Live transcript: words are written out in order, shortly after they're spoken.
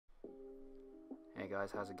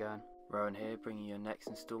guys, how's it going? Rowan here, bringing you your next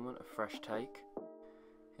instalment of Fresh Take.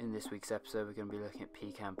 In this week's episode we're going to be looking at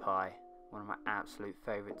pecan pie, one of my absolute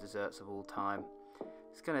favourite desserts of all time.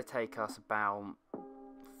 It's going to take us about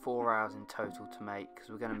 4 hours in total to make, because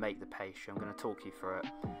we're going to make the pastry. I'm going to talk you through it.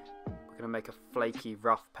 We're going to make a flaky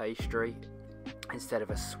rough pastry instead of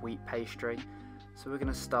a sweet pastry. So we're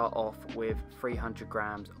going to start off with 300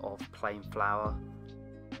 grams of plain flour,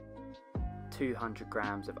 200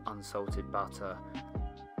 grams of unsalted butter,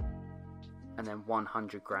 and then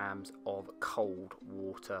 100 grams of cold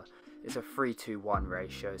water. It's a 3-to-1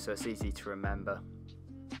 ratio, so it's easy to remember,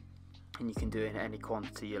 and you can do it in any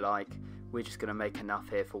quantity you like. We're just going to make enough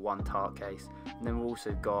here for one tart case, and then we've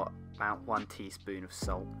also got about 1 teaspoon of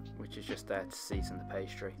salt, which is just there to season the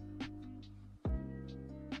pastry.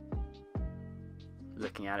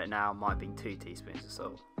 Looking at it now, it might be 2 teaspoons of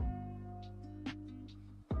salt.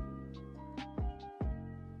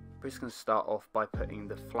 We're just going to start off by putting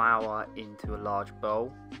the flour into a large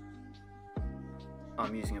bowl.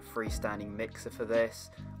 I'm using a freestanding mixer for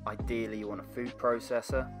this. Ideally you want a food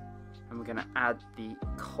processor. And we're going to add the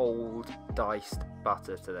cold diced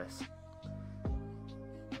butter to this.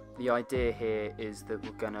 The idea here is that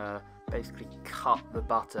we're going to basically cut the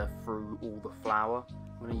butter through all the flour.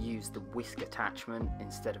 I'm going to use the whisk attachment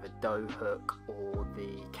instead of a dough hook or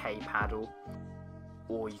the K-paddle.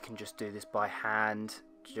 Or you can just do this by hand.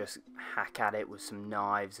 Just hack at it with some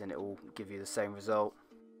knives and it will give you the same result.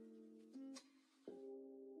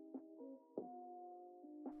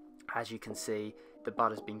 As you can see, the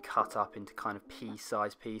butter's been cut up into kind of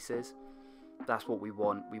pea-sized pieces. That's what we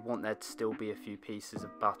want. We want there to still be a few pieces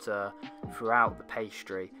of butter throughout the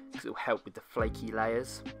pastry, because it will help with the flaky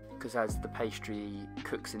layers. Because as the pastry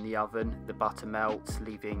cooks in the oven, the butter melts,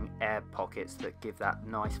 leaving air pockets that give that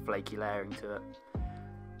nice flaky layering to it.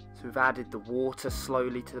 So we've added the water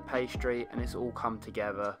slowly to the pastry and it's all come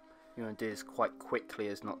together. You want to do this quite quickly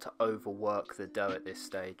as not to overwork the dough at this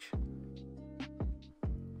stage.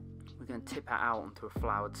 We're going to tip it out onto a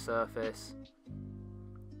floured surface.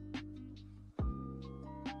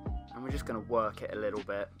 And we're just going to work it a little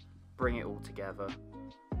bit, bring it all together.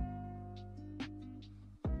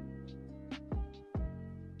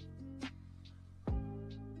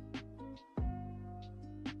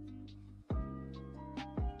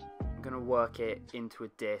 I'm going to work it into a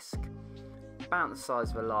disc about the size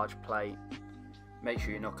of a large plate. Make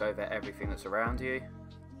sure you knock over everything that's around you,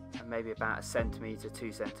 and maybe about 1 centimetre,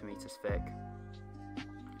 2 centimetres thick.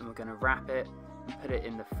 And we're going to wrap it and put it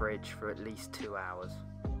in the fridge for at least 2 hours.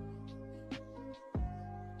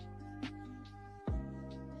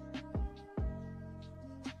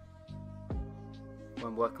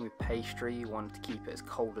 When working with pastry, you want to keep it as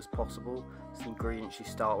cold as possible, so the ingredients you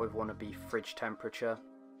start with want to be fridge temperature.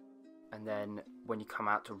 And then when you come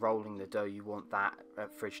out to rolling the dough, you want that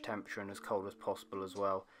at fridge temperature and as cold as possible as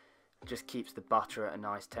well. It just keeps the butter at a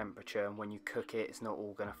nice temperature, and when you cook it, it's not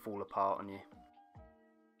all going to fall apart on you.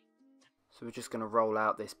 So we're just going to roll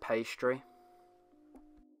out this pastry.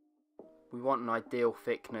 We want an ideal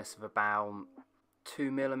thickness of about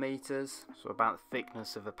 2 millimeters, so about the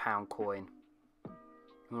thickness of a £1 coin.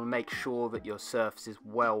 You want to make sure that your surface is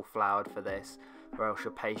well floured for this, or else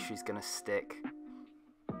your pastry is going to stick.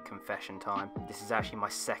 Confession time. This is actually my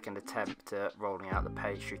second attempt at rolling out the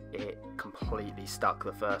pastry. It completely stuck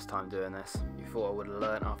the first time doing this. You thought I would have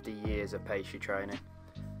learnt after years of pastry training.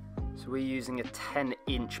 So we're using a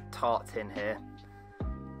 10-inch tart tin here.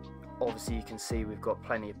 Obviously you can see we've got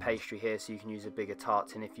plenty of pastry here, so you can use a bigger tart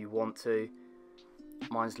tin if you want to.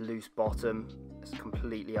 Mine's loose bottom. It's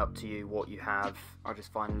completely up to you what you have. I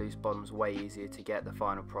just find loose bottoms way easier to get the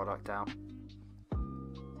final product out.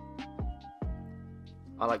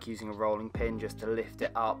 I like using a rolling pin just to lift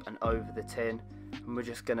it up and over the tin, and we're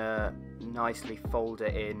just going to nicely fold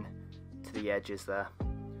it in to the edges there.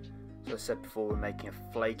 So as I said before, we're making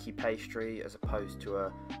a flaky pastry as opposed to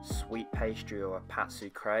a sweet pastry or a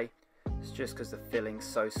pâte sucrée. It's just because the filling's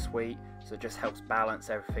so sweet, so it just helps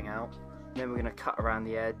balance everything out. Then we're going to cut around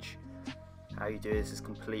the edge. How you do this is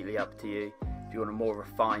completely up to you. If you want a more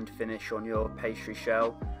refined finish on your pastry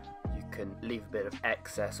shell, you can leave a bit of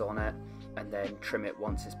excess on it and then trim it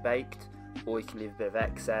once it's baked, or you can leave a bit of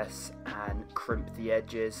excess and crimp the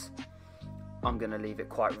edges. I'm going to leave it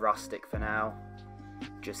quite rustic for now,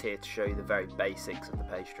 just here to show you the very basics of the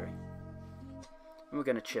pastry. And we're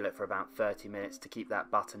going to chill it for about 30 minutes to keep that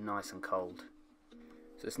butter nice and cold.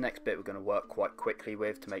 So this next bit we're going to work quite quickly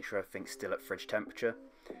with to make sure everything's still at fridge temperature.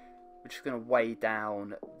 We're just going to weigh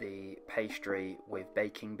down the pastry with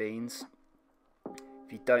baking beans.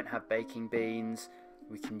 If you don't have baking beans,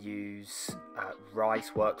 we can use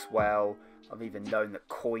rice, works well. I've even known that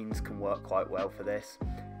coins can work quite well for this.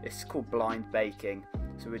 It's called blind baking.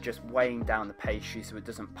 So we're just weighing down the pastry so it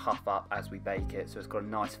doesn't puff up as we bake it, so it's got a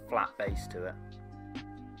nice flat base to it.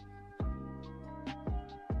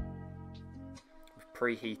 We've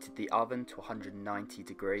preheated the oven to 190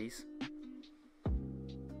 degrees.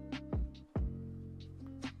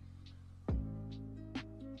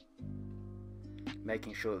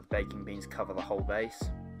 Making sure that the baking beans cover the whole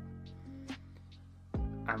base.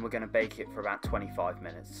 And we're going to bake it for about 25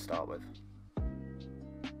 minutes to start with.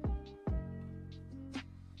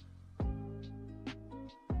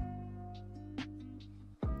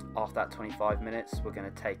 After that 25 minutes, we're going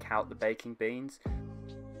to take out the baking beans.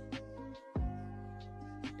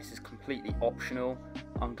 This is completely optional.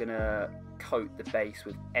 I'm going to coat the base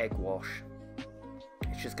with egg wash.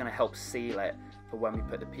 It's just going to help seal it for when we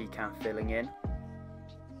put the pecan filling in.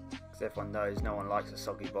 Because everyone knows no one likes a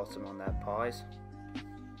soggy bottom on their pies.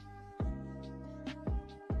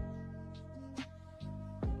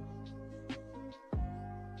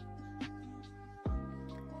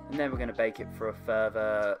 And then we're going to bake it for a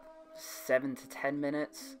further 7 to 10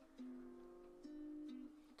 minutes,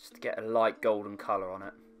 just to get a light golden colour on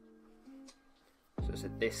it. So it's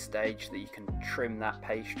at this stage that you can trim that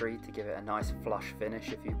pastry to give it a nice flush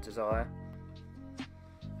finish if you desire.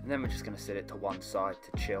 And then we're just going to sit it to one side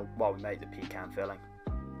to chill while we make the pecan filling.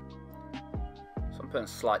 So I'm putting a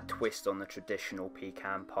slight twist on the traditional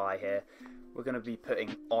pecan pie here. We're going to be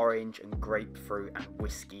putting orange and grapefruit and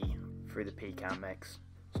whiskey through the pecan mix.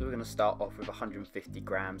 So we're going to start off with 150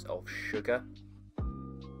 grams of sugar,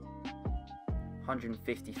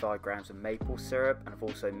 155 grams of maple syrup, and I've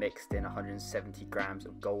also mixed in 170 grams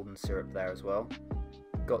of golden syrup there as well.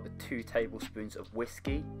 Got the 2 tablespoons of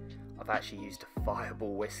whiskey. I've actually used a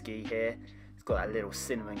Fireball whiskey here. It's got that little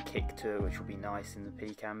cinnamon kick to it, which will be nice in the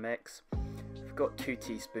pecan mix. I've got 2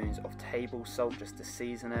 teaspoons of table salt just to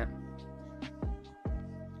season it,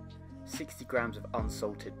 60 grams of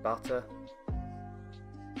unsalted butter,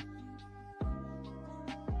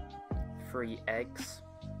 3 eggs,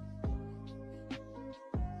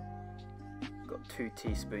 got 2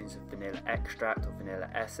 teaspoons of vanilla extract or vanilla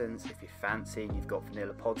essence. If you're fancy and you've got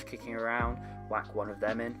vanilla pods kicking around, whack one of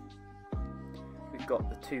them in. We've got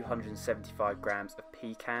the 275 grams of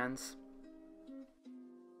pecans.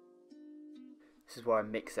 This is where I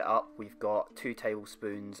mix it up. We've got 2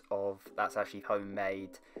 tablespoons of, that's actually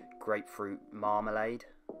homemade, grapefruit marmalade,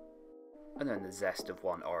 and then the zest of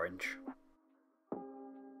 1 orange.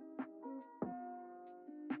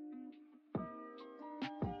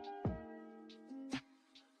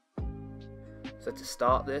 So to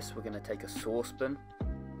start this, we're going to take a saucepan.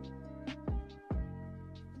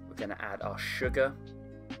 We're going to add our sugar.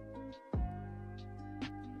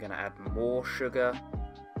 We're going to add more sugar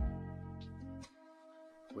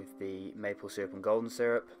with the maple syrup and golden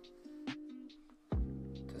syrup.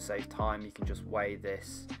 To save time, you can just weigh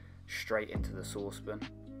this straight into the saucepan.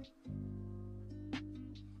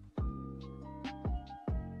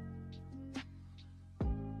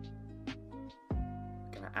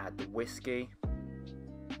 We're going to add the whiskey.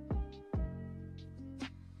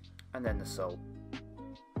 And then the salt.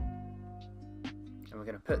 And we're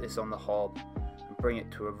going to put this on the hob and bring it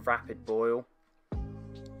to a rapid boil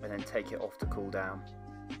and then take it off to cool down.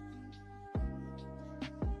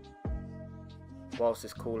 Whilst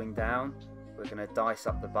it's cooling down, we're going to dice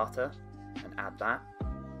up the butter and add that,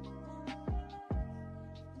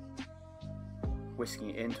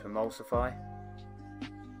 whisking it in to emulsify.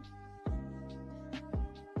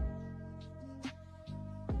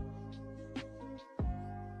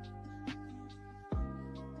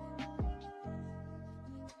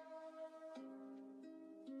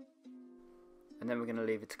 And then we're going to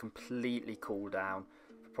leave it to completely cool down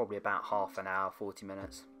for probably about half an hour, 40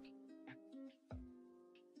 minutes.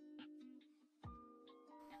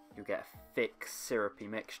 You'll get a thick syrupy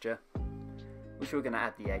mixture, which we're going to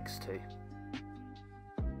add the eggs to.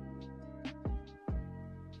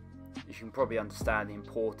 You can probably understand the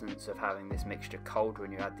importance of having this mixture cold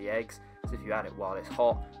when you add the eggs, because if you add it while it's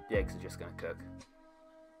hot, the eggs are just going to cook.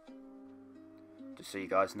 Just so you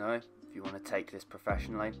guys know, if you want to take this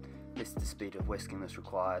professionally, this is the speed of whisking that's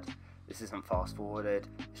required. This isn't fast forwarded,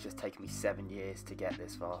 it's just taken me 7 years to get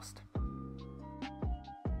this fast.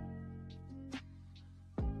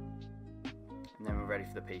 And then we're ready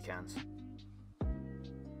for the pecans.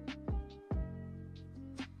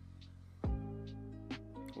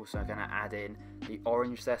 Also going to add in the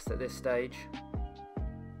orange zest at this stage.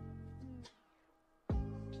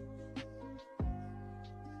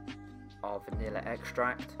 Our vanilla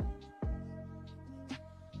extract.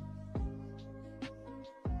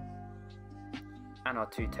 and our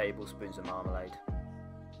 2 tablespoons of marmalade.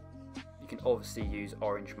 You can obviously use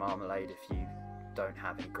orange marmalade if you don't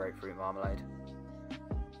have any grapefruit marmalade.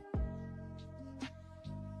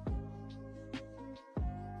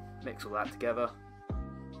 Mix all that together.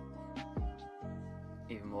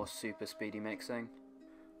 Even more super speedy mixing.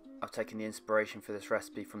 I've taken the inspiration for this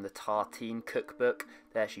recipe from the Tartine cookbook.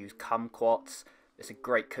 They actually use kumquats. It's a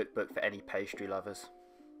great cookbook for any pastry lovers.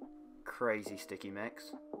 Crazy sticky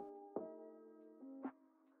mix.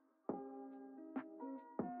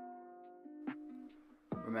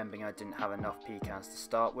 Remembering I didn't have enough pecans to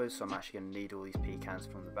start with, so I'm actually going to need all these pecans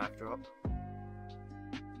from the backdrop.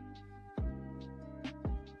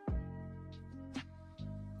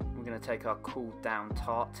 We're going to take our cooled down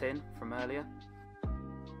tart tin from earlier.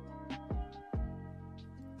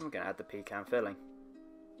 We're going to add the pecan filling.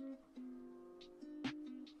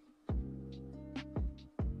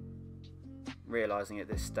 Realising at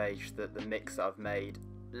this stage that the mix that I've made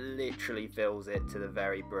literally fills it to the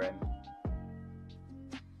very brim.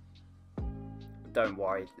 Don't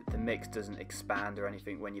worry, the mix doesn't expand or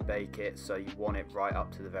anything when you bake it, so you want it right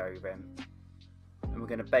up to the very rim. And we're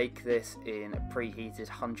going to bake this in a preheated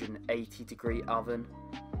 180 degree oven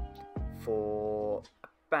for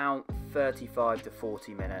about 35 to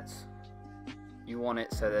 40 minutes. You want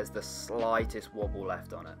it so there's the slightest wobble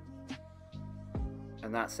left on it.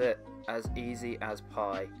 And that's it, as easy as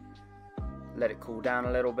pie. Let it cool down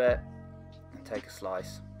a little bit and take a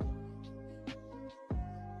slice.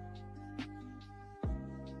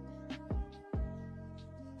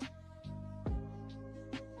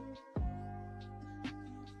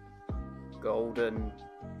 Golden,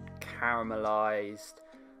 caramelized,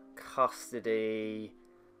 custardy,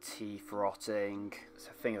 teeth rotting. It's a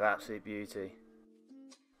thing of absolute beauty.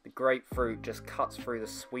 The grapefruit just cuts through the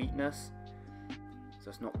sweetness, so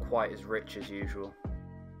it's not quite as rich as usual.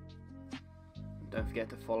 Don't forget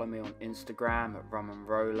to follow me on Instagram at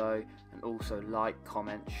 @rumandrolo, and also like,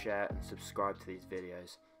 comment, share and subscribe to these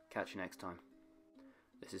videos. Catch you next time.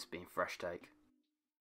 This has been Fresh Take.